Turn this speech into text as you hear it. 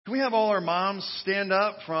Can we have all our moms stand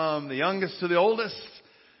up from the youngest to the oldest?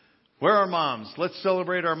 Where are moms? Let's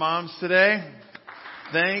celebrate our moms today.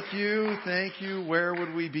 Thank you. Thank you. Where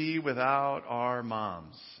would we be without our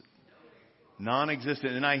moms?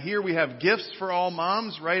 Non-existent. And I hear we have gifts for all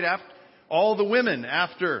moms right after, all the women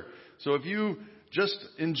after. So if you just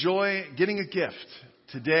enjoy getting a gift,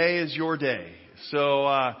 today is your day.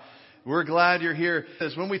 So we're glad you're here.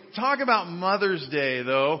 When we talk about Mother's Day,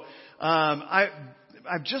 though,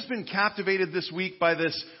 I've just been captivated this week by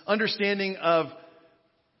this understanding of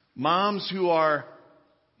moms who are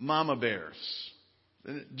mama bears.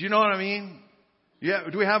 Do you know what I mean? Yeah.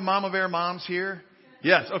 Do we have mama bear moms here?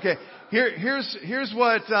 Yes. Okay. Here's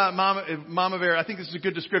what mama bear. I think this is a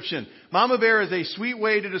good description. Mama bear is a sweet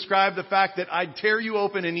way to describe the fact that I'd tear you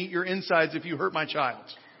open and eat your insides if you hurt my child.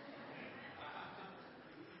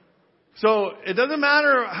 So it doesn't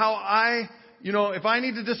matter how if I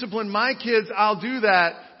need to discipline my kids, I'll do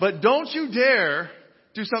that. But don't you dare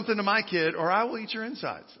do something to my kid or I will eat your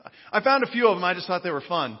insides. I found a few of them. I just thought they were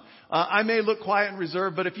fun. I may look quiet and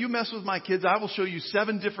reserved, but if you mess with my kids, I will show you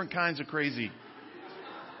 7 different kinds of crazy.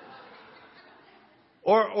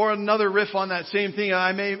 Or another riff on that same thing.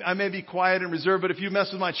 I may be quiet and reserved, but if you mess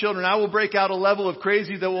with my children, I will break out a level of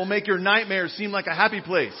crazy that will make your nightmare seem like a happy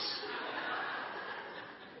place.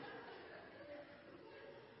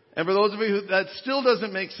 And for those of you who that still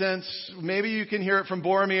doesn't make sense, maybe you can hear it from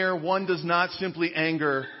Boromir. One does not simply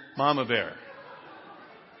anger Mama Bear.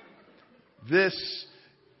 This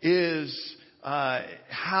is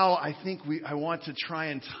how I think I want to try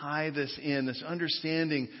and tie this in, this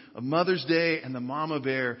understanding of Mother's Day and the Mama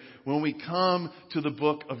Bear when we come to the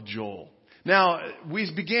book of Joel. Now,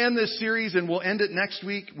 we began this series and we'll end it next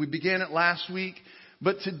week. We began it last week.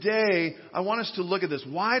 But today, I want us to look at this.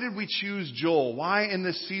 Why did we choose Joel? Why in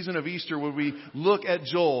this season of Easter would we look at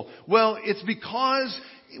Joel? Well, it's because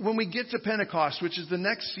when we get to Pentecost, which is the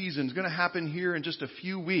next season, it's going to happen here in just a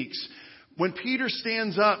few weeks, when Peter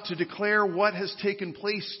stands up to declare what has taken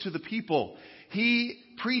place to the people, he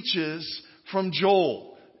preaches from Joel.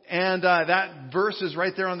 And that verse is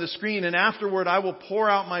right there on the screen. And afterward, I will pour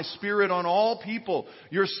out my spirit on all people.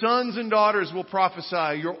 Your sons and daughters will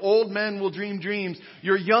prophesy. Your old men will dream dreams.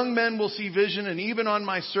 Your young men will see vision. And even on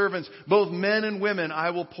my servants, both men and women, I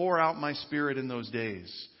will pour out my spirit in those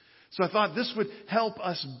days. So I thought this would help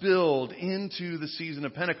us build into the season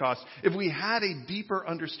of Pentecost if we had a deeper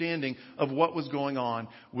understanding of what was going on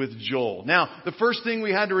with Joel. Now, the first thing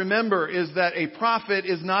we had to remember is that a prophet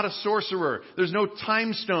is not a sorcerer. There's no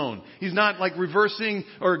time stone. He's not like reversing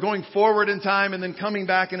or going forward in time and then coming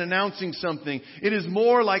back and announcing something. It is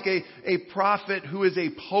more like a prophet who is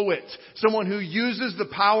a poet, someone who uses the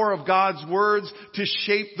power of God's words to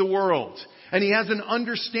shape the world. And he has an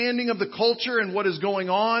understanding of the culture and what is going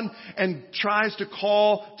on and tries to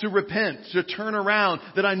call to repent, to turn around.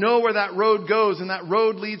 That I know where that road goes and that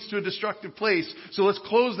road leads to a destructive place. So let's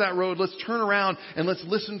close that road. Let's turn around and let's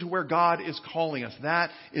listen to where God is calling us. That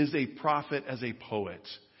is a prophet as a poet.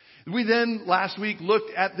 We then last week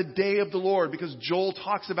looked at the day of the Lord because Joel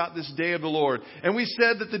talks about this day of the Lord. And we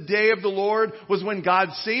said that the day of the Lord was when God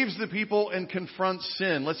saves the people and confronts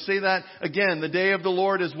sin. Let's say that again. The day of the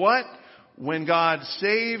Lord is what? When God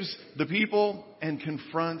saves the people and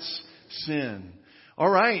confronts sin. All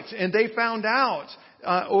right. And they found out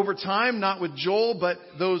over time, not with Joel, but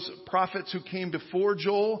those prophets who came before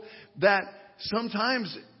Joel, that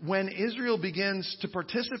sometimes when Israel begins to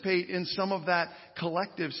participate in some of that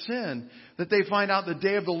collective sin, that they find out the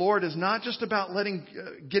day of the Lord is not just about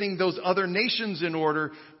getting those other nations in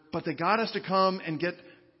order, but that God has to come and get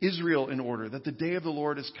Israel in order, that the day of the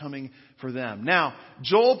Lord is coming for them. Now,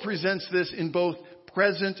 Joel presents this in both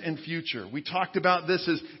present and future. We talked about this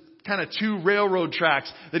as kind of 2 railroad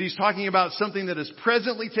tracks, that he's talking about something that is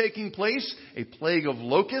presently taking place, a plague of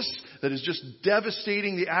locusts that is just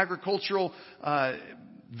devastating the agricultural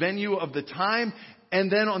venue of the time.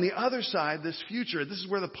 And then on the other side, this future, this is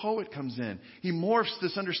where the poet comes in. He morphs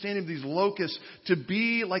this understanding of these locusts to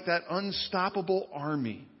be like that unstoppable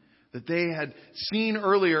army that they had seen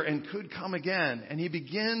earlier and could come again. And he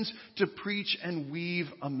begins to preach and weave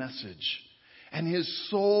a message. And his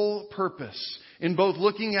sole purpose in both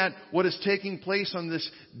looking at what is taking place on this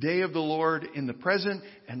day of the Lord in the present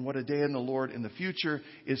and what a day in the Lord in the future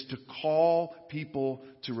is to call people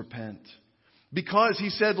to repent. Because he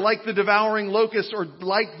said, like the devouring locust or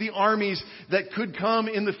like the armies that could come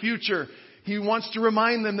in the future, he wants to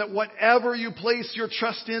remind them that whatever you place your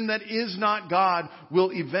trust in that is not God will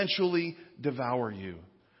eventually devour you.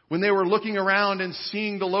 When they were looking around and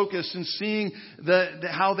seeing the locusts and seeing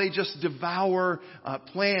how they just devour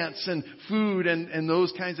plants and food and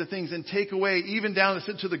those kinds of things and take away even down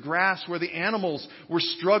to the grass where the animals were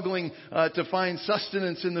struggling to find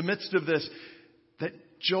sustenance in the midst of this, that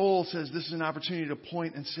Joel says this is an opportunity to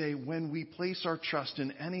point and say, when we place our trust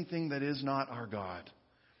in anything that is not our God,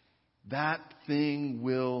 that thing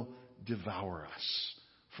will devour us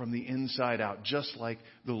from the inside out, just like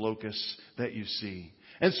the locusts that you see.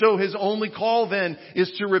 And so his only call then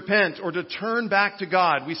is to repent or to turn back to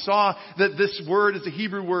God. We saw that this word is a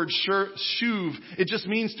Hebrew word, shuv. It just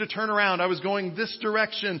means to turn around. I was going this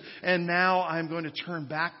direction and now I'm going to turn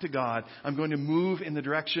back to God. I'm going to move in the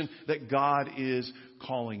direction that God is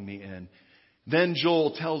calling me in. Then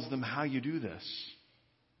Joel tells them how you do this.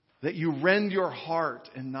 That you rend your heart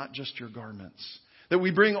and not just your garments. That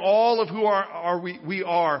we bring all of who we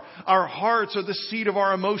are. Our hearts are the seat of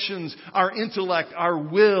our emotions, our intellect, our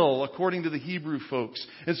will, according to the Hebrew folks.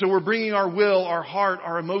 And so we're bringing our will, our heart,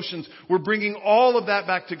 our emotions. We're bringing all of that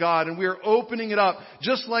back to God, and we are opening it up,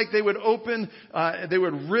 just like they would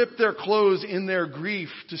rip their clothes in their grief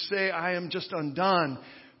to say, I am just undone.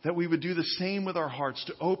 That we would do the same with our hearts,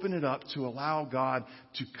 to open it up, to allow God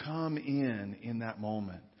to come in that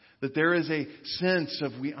moment. That there is a sense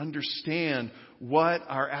of we understand what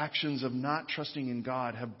our actions of not trusting in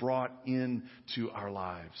God have brought into our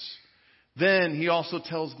lives. Then he also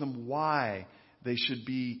tells them why they should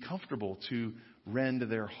be comfortable to rend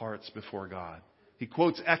their hearts before God. He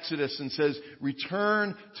quotes Exodus and says,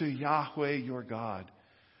 return to Yahweh your God,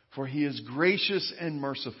 for he is gracious and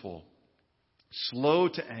merciful, slow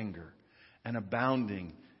to anger, and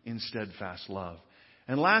abounding in steadfast love.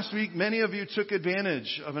 And last week, many of you took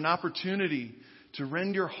advantage of an opportunity to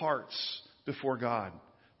rend your hearts before God,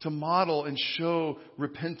 to model and show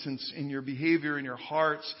repentance in your behavior, in your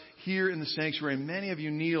hearts, here in the sanctuary. Many of you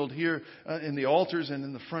kneeled here in the altars and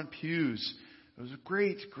in the front pews. It was a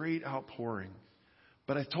great, great outpouring.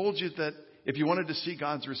 But I told you that if you wanted to see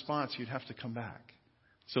God's response, you'd have to come back.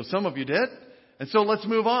 So some of you did. And so let's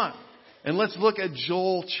move on. And let's look at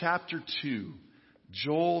Joel chapter 2.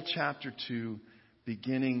 Joel chapter 2.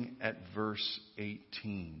 Beginning at verse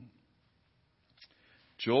 18.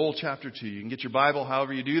 Joel chapter 2. You can get your Bible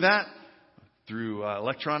however you do that. Through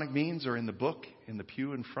electronic means or in the book in the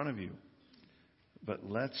pew in front of you. But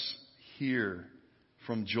let's hear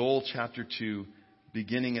from Joel chapter 2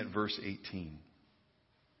 beginning at verse 18.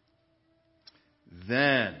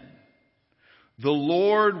 Then the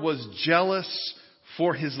Lord was jealous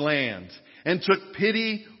for his land and took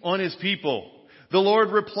pity on his people. The Lord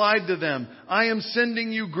replied to them, I am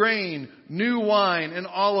sending you grain, new wine, and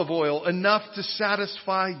olive oil, enough to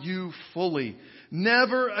satisfy you fully.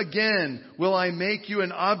 Never again will I make you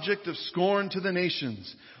an object of scorn to the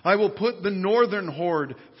nations. I will put the northern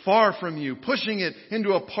horde far from you, pushing it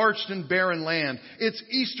into a parched and barren land. Its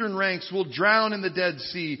eastern ranks will drown in the Dead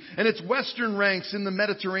Sea, and its western ranks in the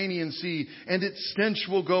Mediterranean Sea, and its stench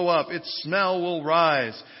will go up, its smell will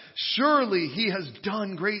rise. Surely he has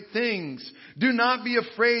done great things. Do not be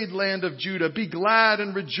afraid, land of Judah. Be glad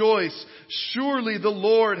and rejoice. Surely the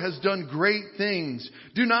Lord has done great things.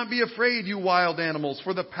 Do not be afraid, you wild animals,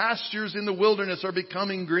 for the pastures in the wilderness are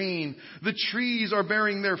becoming green. The trees are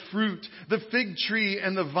bearing their fruit. The fig tree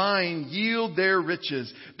and the vine yield their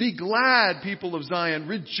riches. Be glad, people of Zion.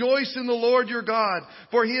 Rejoice in the Lord your God,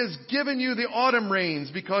 for he has given you the autumn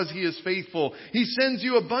rains because he is faithful. He sends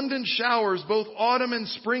you abundant showers, both autumn and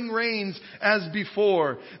spring rains as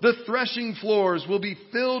before. The threshing floors will be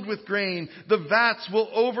filled with grain. The vats will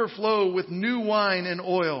overflow with new wine and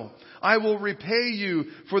oil. I will repay you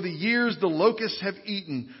for the years the locusts have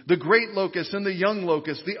eaten, the great locust and the young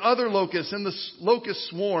locust, the other locust and the locust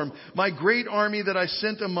swarm, my great army that I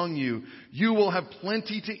sent among you. You will have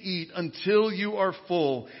plenty to eat until you are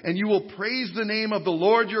full, and you will praise the name of the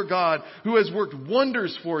Lord your God, who has worked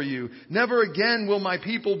wonders for you. Never again will my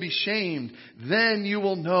people be shamed. Then you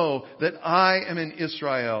will know that I am in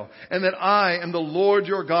Israel, and that I am the Lord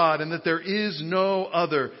your God, and that there is no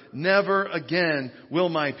other. Never again will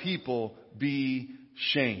my people be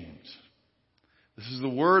shamed. This is the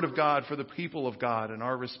word of God for the people of God, and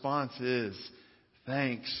our response is,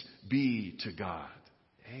 thanks be to God.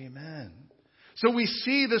 Amen. So we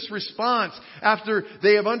see this response after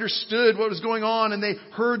they have understood what was going on and they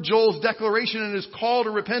heard Joel's declaration and his call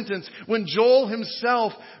to repentance. When Joel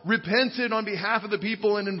himself repented on behalf of the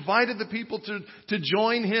people and invited the people to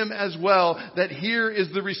join him as well, that here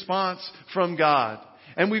is the response from God.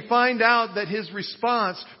 And we find out that his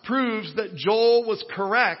response proves that Joel was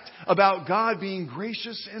correct about God being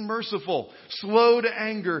gracious and merciful, slow to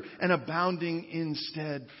anger, and abounding in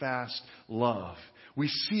steadfast love. We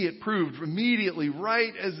see it proved immediately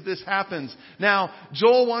right as this happens. Now,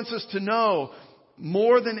 Joel wants us to know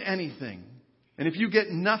more than anything. And if you get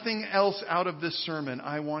nothing else out of this sermon,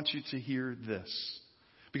 I want you to hear this.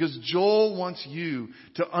 Because Joel wants you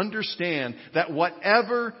to understand that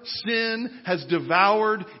whatever sin has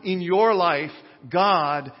devoured in your life,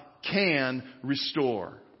 God can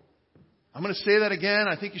restore. I'm going to say that again.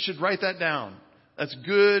 I think you should write that down. That's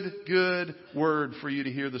good word for you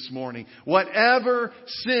to hear this morning. Whatever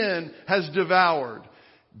sin has devoured,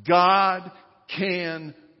 God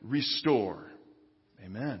can restore.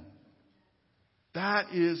 Amen.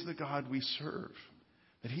 That is the God we serve.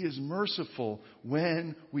 That He is merciful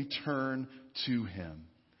when we turn to Him.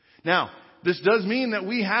 Now, this does mean that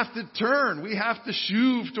we have to turn. We have to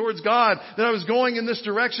shove towards God. That I was going in this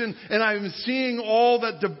direction and I'm seeing all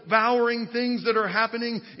the devouring things that are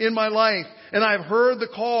happening in my life. And I've heard the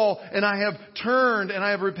call and I have turned and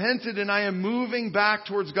I have repented and I am moving back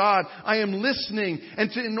towards God. I am listening.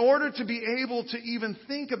 And in order to be able to even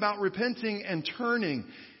think about repenting and turning,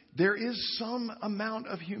 there is some amount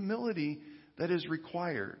of humility that is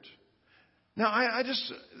required. Now,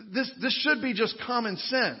 this should be just common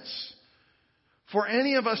sense. For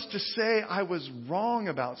any of us to say I was wrong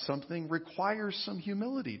about something requires some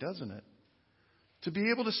humility, doesn't it? To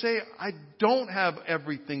be able to say I don't have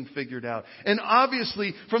everything figured out. And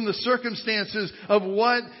obviously from the circumstances of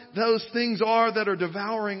what those things are that are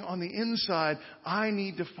devouring on the inside, I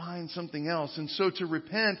need to find something else. And so to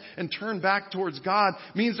repent and turn back towards God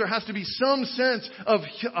means there has to be some sense of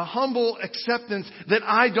a humble acceptance that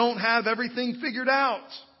I don't have everything figured out.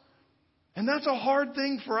 And that's a hard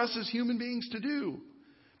thing for us as human beings to do.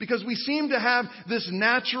 Because we seem to have this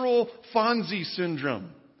natural Fonzie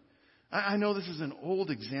syndrome. I know this is an old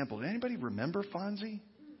example. Did anybody remember Fonzie?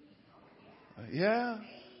 Yeah?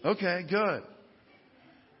 Okay, good.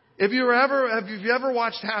 If you ever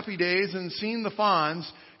watched Happy Days and seen the Fonz,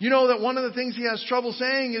 you know that one of the things he has trouble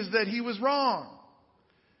saying is that he was wrong.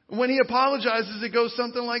 When he apologizes, it goes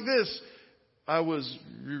something like this. I was...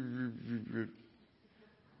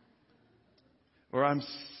 Or I'm...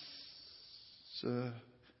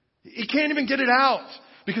 He can't even get it out.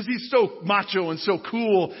 Because he's so macho and so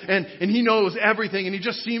cool and he knows everything and he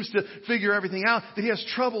just seems to figure everything out that he has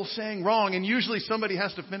trouble saying wrong. And usually somebody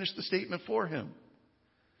has to finish the statement for him.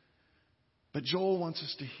 But Joel wants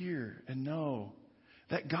us to hear and know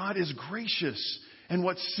that God is gracious and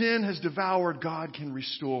what sin has devoured, God can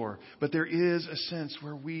restore. But there is a sense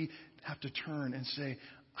where we have to turn and say,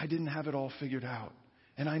 I didn't have it all figured out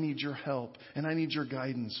and I need your help and I need your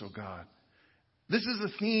guidance, oh God. This is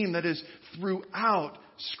a theme that is throughout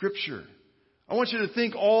Scripture. I want you to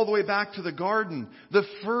think all the way back to the garden. The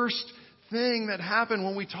first thing that happened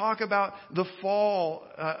when we talk about the fall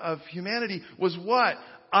of humanity was what?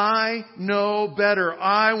 I know better.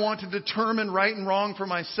 I want to determine right and wrong for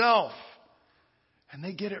myself. And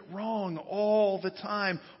they get it wrong all the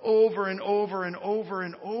time, over and over and over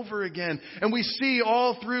and over again. And we see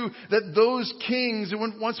all through that those kings,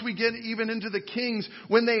 and once we get even into the kings,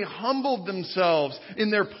 when they humbled themselves in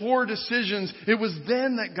their poor decisions, it was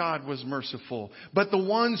then that God was merciful. But the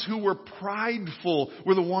ones who were prideful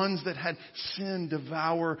were the ones that had sin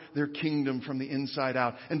devour their kingdom from the inside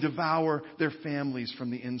out and devour their families from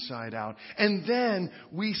the inside out. And then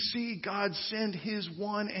we see God send His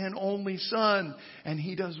one and only Son. And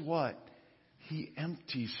He does what? He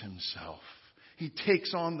empties Himself. He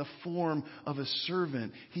takes on the form of a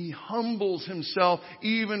servant. He humbles Himself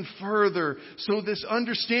even further. So this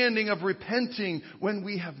understanding of repenting when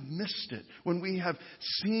we have missed it, when we have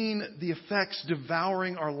seen the effects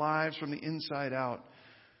devouring our lives from the inside out,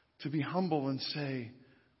 to be humble and say,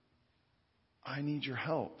 I need your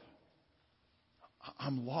help.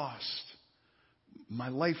 I'm lost. My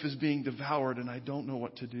life is being devoured and I don't know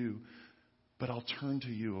what to do. But I'll turn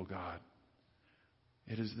to you, O God.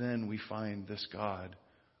 It is then we find this God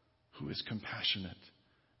who is compassionate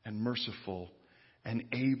and merciful and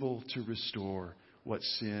able to restore what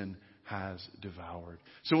sin has devoured.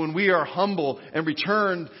 So when we are humble and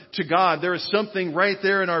return to God, there is something right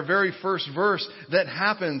there in our very first verse that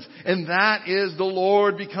happens. And that is the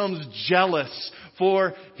Lord becomes jealous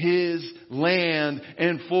for His land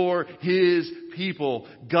and for His people.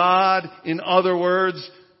 God, in other words,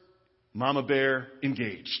 Mama Bear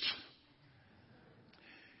engaged.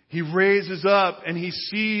 He raises up and He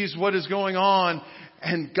sees what is going on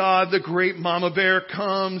And God, the great mama bear,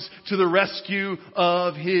 comes to the rescue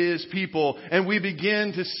of His people. And we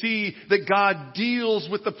begin to see that God deals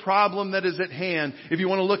with the problem that is at hand. If you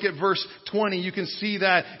want to look at verse 20, you can see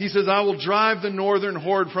that. He says, I will drive the northern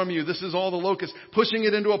horde from you. This is all the locusts, pushing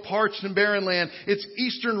it into a parched and barren land. Its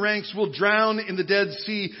eastern ranks will drown in the Dead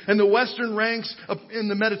Sea, and the western ranks in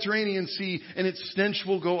the Mediterranean Sea, and its stench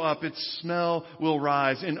will go up. Its smell will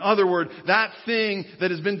rise. In other words, that thing that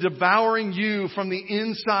has been devouring you from the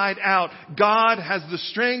inside out, God has the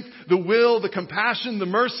strength, the will, the compassion, the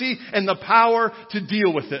mercy, and the power to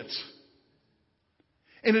deal with it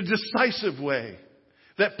in a decisive way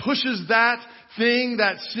that pushes that thing,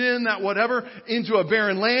 that sin, that whatever, into a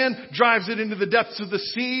barren land, drives it into the depths of the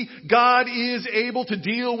sea. God is able to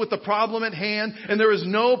deal with the problem at hand, and there is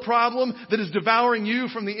no problem that is devouring you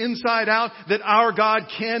from the inside out that our God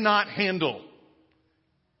cannot handle.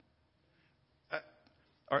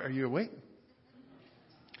 Are you awake?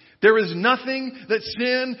 There is nothing that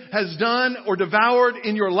sin has done or devoured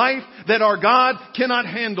in your life that our God cannot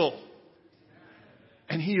handle.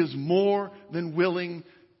 And He is more than willing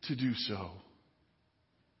to do so.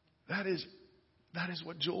 That is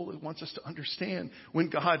what Joel wants us to understand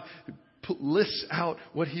when God lists out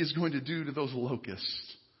what He is going to do to those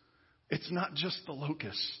locusts. It's not just the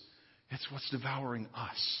locusts. It's what's devouring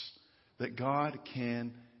us that God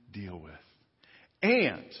can deal with.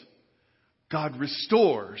 And God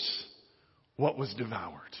restores what was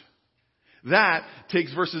devoured. That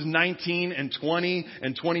takes verses 19 and 20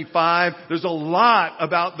 and 25. There's a lot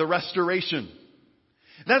about the restoration.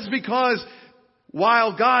 That's because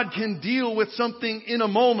while God can deal with something in a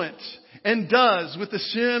moment and does with the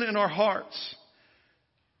sin in our hearts,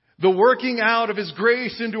 the working out of His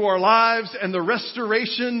grace into our lives and the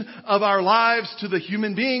restoration of our lives to the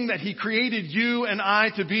human being that He created you and I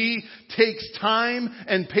to be takes time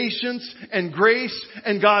and patience and grace,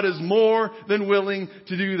 and God is more than willing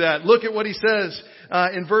to do that. Look at what He says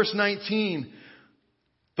in verse 19.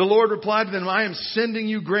 The Lord replied to them, I am sending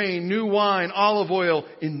you grain, new wine, olive oil,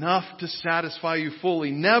 enough to satisfy you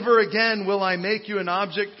fully. Never again will I make you an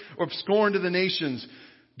object of scorn to the nations.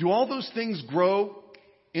 Do all those things grow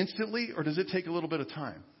instantly, or does it take a little bit of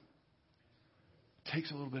time? It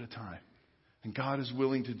takes a little bit of time. And God is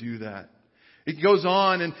willing to do that. It goes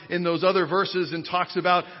on in those other verses and talks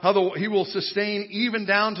about how He will sustain even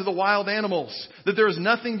down to the wild animals. That there is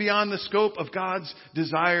nothing beyond the scope of God's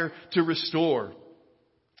desire to restore.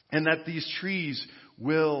 And that these trees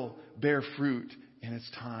will bear fruit in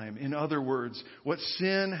its time. In other words, what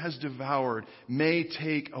sin has devoured may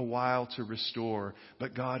take a while to restore,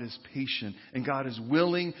 but God is patient and God is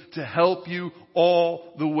willing to help you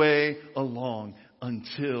all the way along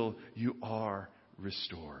until you are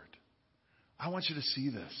restored. I want you to see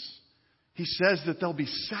this. He says that they'll be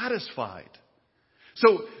satisfied.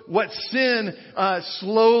 So what sin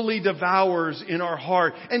slowly devours in our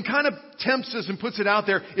heart and kind of tempts us and puts it out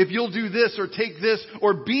there, if you'll do this or take this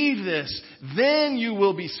or be this, then you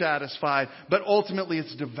will be satisfied. But ultimately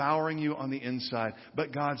it's devouring you on the inside.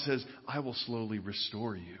 But God says, I will slowly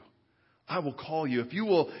restore you. I will call you. If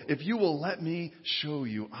you will let me show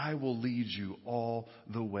you, I will lead you all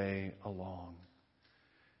the way along.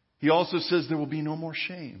 He also says there will be no more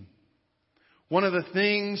shame. One of the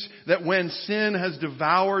things that when sin has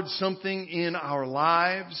devoured something in our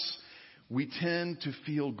lives, we tend to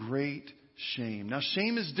feel great shame. Now,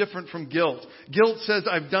 shame is different from guilt. Guilt says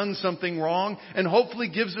I've done something wrong and hopefully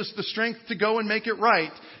gives us the strength to go and make it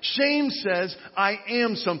right. Shame says I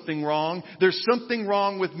am something wrong. There's something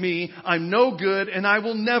wrong with me. I'm no good and I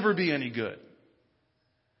will never be any good.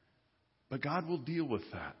 But God will deal with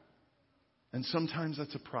that. And sometimes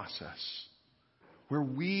that's a process where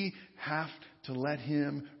we have to let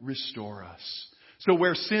Him restore us. So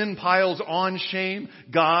where sin piles on shame,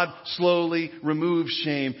 God slowly removes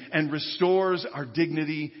shame and restores our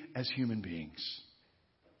dignity as human beings.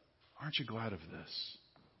 Aren't you glad of this?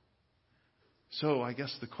 So I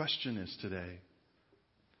guess the question is today,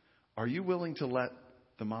 are you willing to let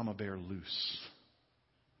the mama bear loose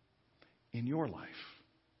in your life?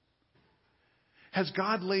 Has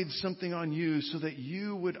God laid something on you so that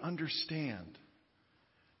you would understand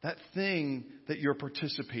that thing that you're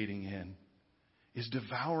participating in is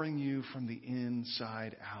devouring you from the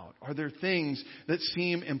inside out? Are there things that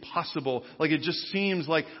seem impossible? Like it just seems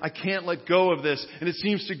like I can't let go of this and it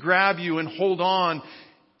seems to grab you and hold on.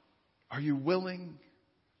 Are you willing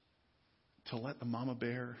to let the mama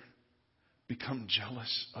bear become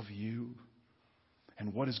jealous of you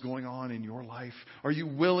and what is going on in your life? Are you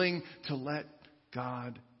willing to let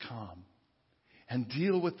God come and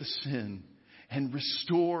deal with the sin and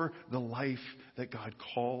restore the life that God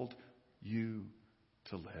called you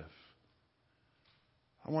to live.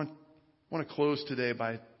 I want to close today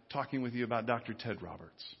by talking with you about Dr. Ted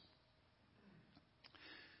Roberts.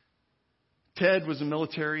 Ted was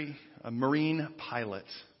a Marine pilot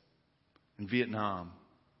in Vietnam.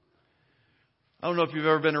 I don't know if you've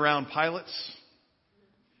ever been around pilots.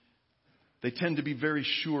 They tend to be very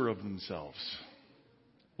sure of themselves.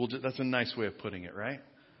 That's a nice way of putting it, right?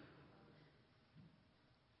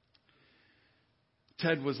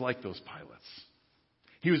 Ted was like those pilots.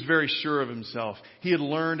 He was very sure of himself. He had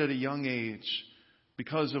learned at a young age,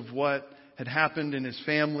 because of what had happened in his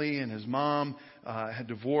family, and his mom had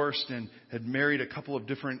divorced and had married a couple of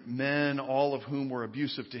different men, all of whom were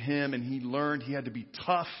abusive to him, and he learned he had to be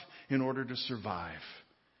tough in order to survive.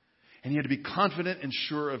 And he had to be confident and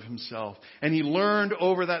sure of himself. And he learned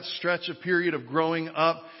over that stretch of period of growing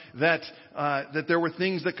up that there were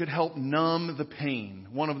things that could help numb the pain.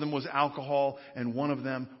 One of them was alcohol, and one of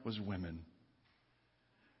them was women.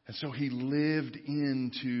 And so he lived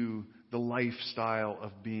into the lifestyle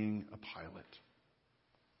of being a pilot.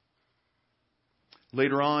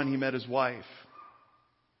 Later on, he met his wife.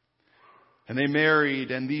 And they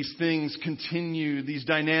married, and these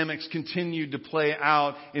dynamics continued to play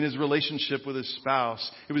out in his relationship with his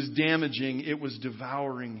spouse. It was damaging. It was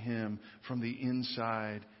devouring him from the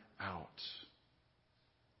inside out.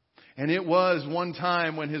 And it was one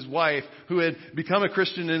time when his wife, who had become a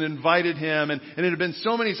Christian and invited him, and it had been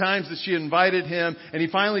so many times that she invited him, and he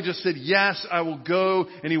finally just said, "Yes, I will go."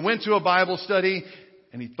 And he went to a Bible study,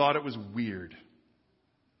 and he thought it was weird.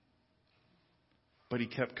 But he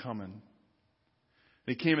kept coming.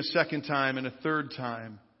 He came a second time and a third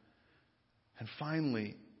time. And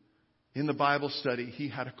finally, in the Bible study, he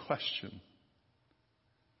had a question.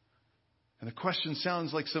 And the question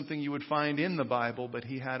sounds like something you would find in the Bible, but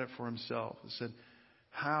he had it for himself. He said,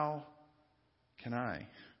 "How can I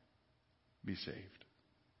be saved?"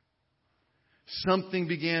 Something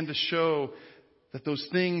began to show that those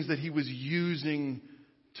things that he was using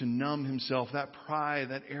to numb himself, that pride,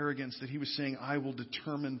 that arrogance that he was saying, "I will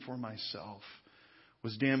determine for myself,"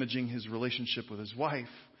 was damaging his relationship with his wife,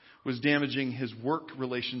 was damaging his work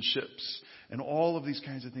relationships, and all of these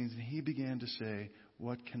kinds of things. And he began to say,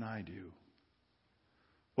 "What can I do?"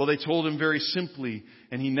 Well, they told him very simply,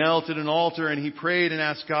 and he knelt at an altar and he prayed and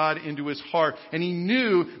asked God into his heart. And he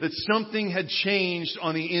knew that something had changed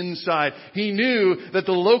on the inside. He knew that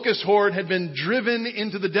the locust horde had been driven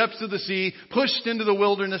into the depths of the sea, pushed into the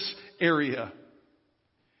wilderness area.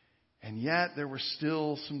 And yet there were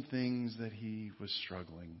still some things that he was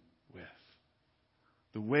struggling with.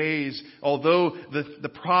 The ways, although the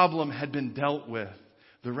problem had been dealt with,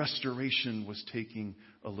 the restoration was taking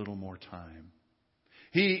a little more time.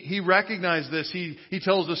 He recognized this. He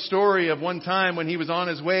tells a story of one time when he was on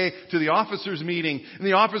his way to the officers' meeting. And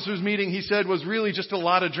the officers' meeting, he said, was really just a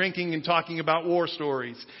lot of drinking and talking about war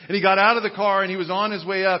stories. And he got out of the car and he was on his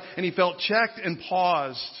way up and he felt checked and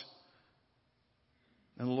paused.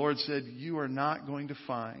 And the Lord said, "You are not going to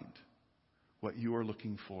find what you are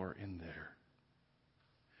looking for in there.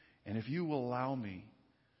 And if you will allow me,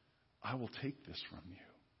 I will take this from you,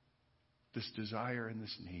 this desire and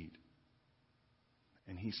this need."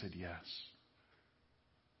 And he said, "Yes."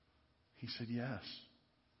 He said, "Yes."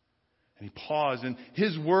 And he paused. And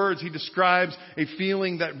his words, he describes a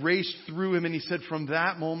feeling that raced through him. And he said, from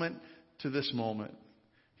that moment to this moment,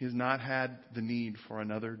 he has not had the need for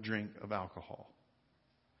another drink of alcohol.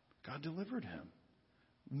 God delivered him.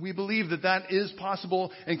 We believe that that is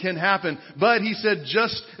possible and can happen. But he said,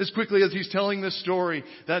 just as quickly as he's telling this story,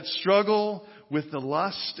 that struggle with the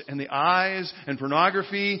lust and the eyes and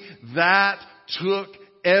pornography, that took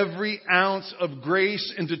every ounce of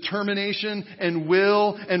grace and determination and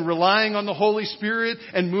will and relying on the Holy Spirit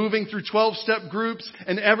and moving through 12-step groups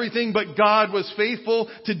and everything. But God was faithful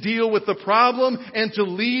to deal with the problem and to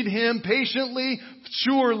lead him patiently,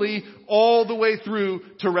 surely, all the way through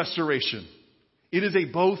to restoration. It is a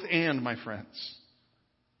both and, my friends.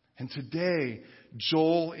 And today,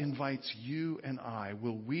 Joel invites you and I.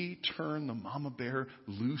 Will we turn the mama bear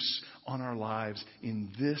loose on our lives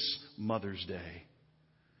in this Mother's Day?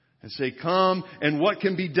 And say, come, and what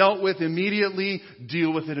can be dealt with immediately,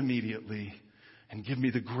 deal with it immediately. And give me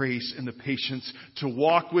the grace and the patience to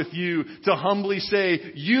walk with you, to humbly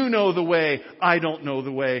say, you know the way, I don't know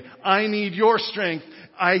the way. I need your strength.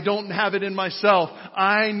 I don't have it in myself.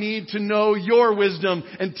 I need to know your wisdom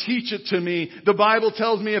and teach it to me. The Bible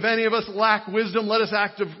tells me if any of us lack wisdom, let us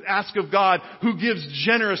ask of God, who gives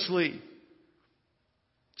generously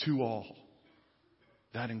to all.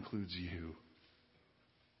 That includes you.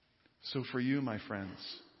 So for you, my friends,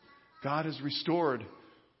 God has restored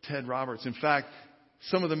Ted Roberts. In fact,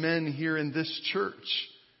 Some of the men here in this church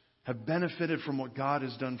have benefited from what God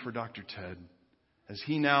has done for Dr. Ted, as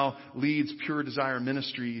he now leads Pure Desire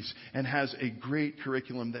Ministries and has a great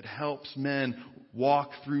curriculum that helps men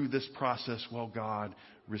walk through this process while God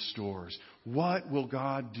restores. What will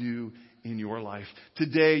God do in your life?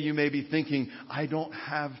 Today you may be thinking, I don't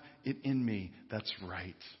have it in me. That's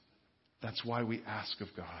right. That's why we ask of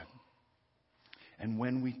God. And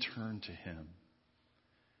when we turn to Him,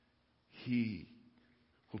 He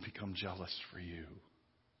will become jealous for you.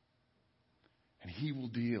 And He will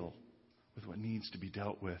deal with what needs to be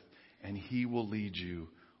dealt with. And He will lead you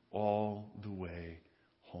all the way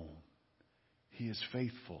home. He is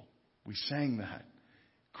faithful. We sang that.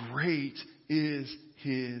 Great is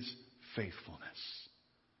His faithfulness.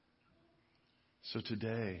 So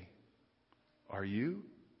today, are you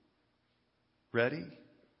ready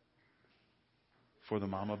for the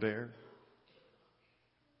mama bear?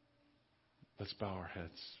 Let's bow our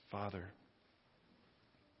heads. Father,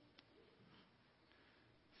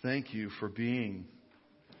 thank you for being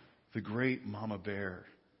the great mama bear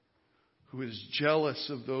who is jealous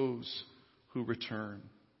of those who return.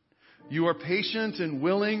 You are patient and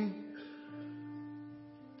willing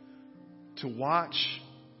to watch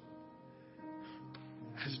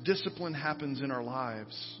as discipline happens in our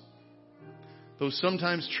lives. Those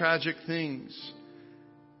sometimes tragic things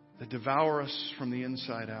that devour us from the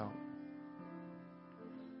inside out.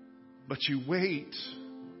 But you wait,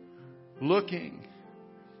 looking.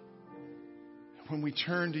 When we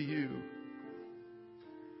turn to you,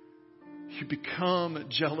 you become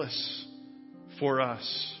jealous for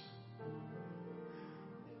us.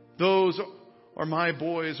 Those are my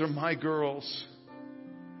boys or my girls.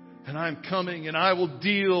 And I'm coming and I will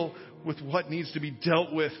deal with what needs to be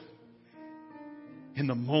dealt with in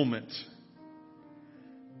the moment.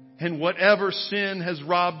 And whatever sin has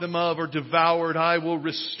robbed them of or devoured, I will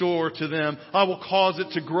restore to them. I will cause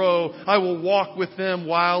it to grow. I will walk with them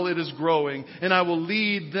while it is growing. And I will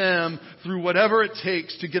lead them through whatever it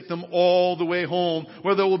takes to get them all the way home,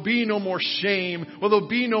 where there will be no more shame, where there will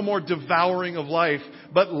be no more devouring of life,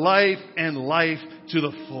 but life and life to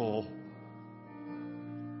the full.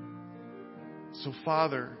 So,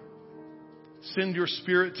 Father, send your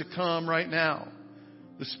Spirit to come right now.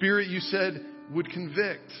 The Spirit you said would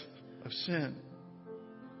convict of sin.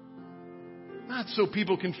 Not so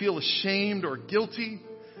people can feel ashamed or guilty,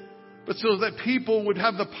 but so that people would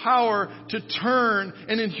have the power to turn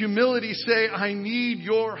and in humility say, I need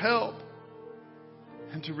your help.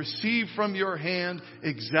 And to receive from your hand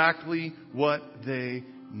exactly what they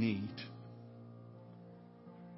need.